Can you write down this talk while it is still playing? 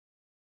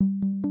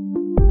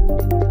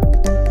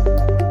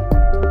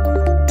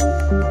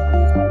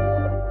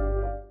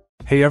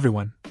Hey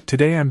everyone,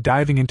 today I'm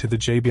diving into the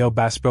JBL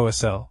BassPro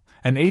SL,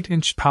 an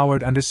 8-inch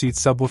powered underseat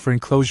subwoofer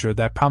enclosure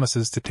that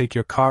promises to take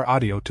your car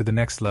audio to the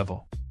next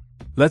level.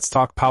 Let's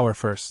talk power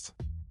first.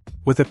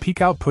 With a peak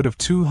output of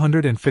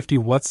 250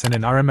 watts and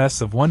an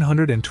RMS of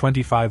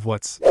 125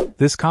 watts,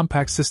 this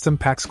compact system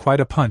packs quite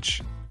a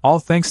punch, all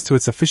thanks to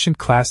its efficient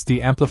Class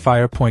D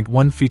amplifier.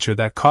 One feature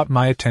that caught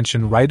my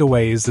attention right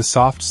away is the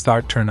soft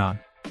start turn-on.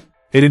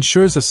 It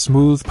ensures a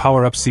smooth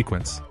power-up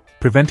sequence,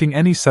 preventing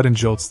any sudden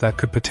jolts that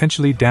could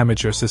potentially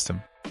damage your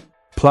system.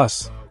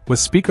 Plus, with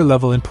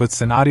speaker-level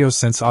inputs and audio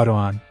sense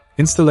auto-on,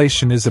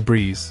 installation is a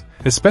breeze,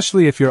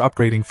 especially if you're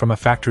upgrading from a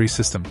factory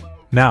system.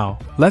 Now,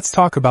 let's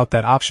talk about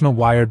that optional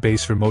wired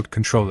bass remote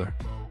controller.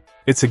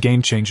 It's a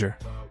game-changer.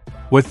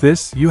 With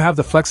this, you have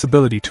the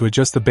flexibility to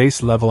adjust the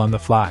bass level on the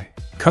fly,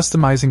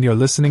 customizing your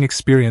listening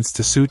experience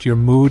to suit your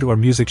mood or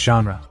music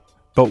genre.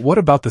 But what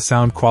about the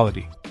sound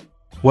quality?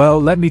 Well,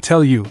 let me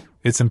tell you,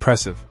 it's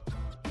impressive.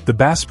 The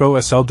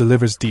BassPro SL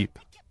delivers deep,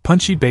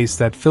 punchy bass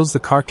that fills the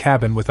car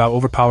cabin without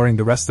overpowering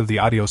the rest of the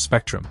audio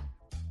spectrum.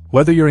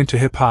 Whether you're into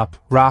hip-hop,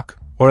 rock,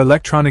 or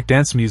electronic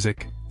dance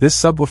music, this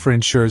subwoofer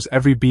ensures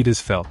every beat is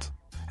felt.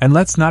 And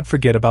let's not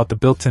forget about the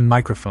built-in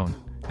microphone,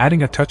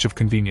 adding a touch of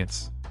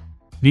convenience.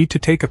 Need to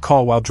take a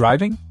call while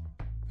driving?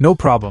 No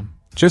problem,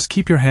 just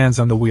keep your hands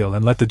on the wheel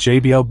and let the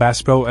JBL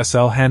BassPro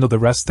SL handle the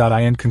rest.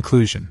 In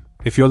conclusion,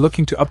 if you're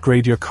looking to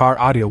upgrade your car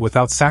audio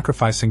without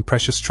sacrificing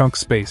precious trunk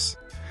space,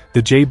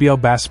 the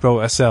JBL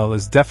BassPro SL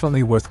is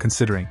definitely worth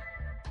considering.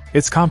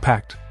 It's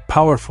compact,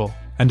 powerful,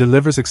 and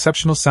delivers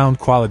exceptional sound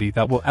quality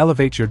that will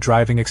elevate your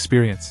driving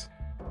experience.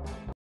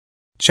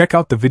 Check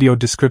out the video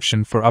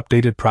description for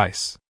updated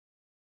price.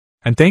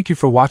 And thank you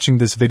for watching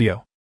this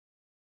video.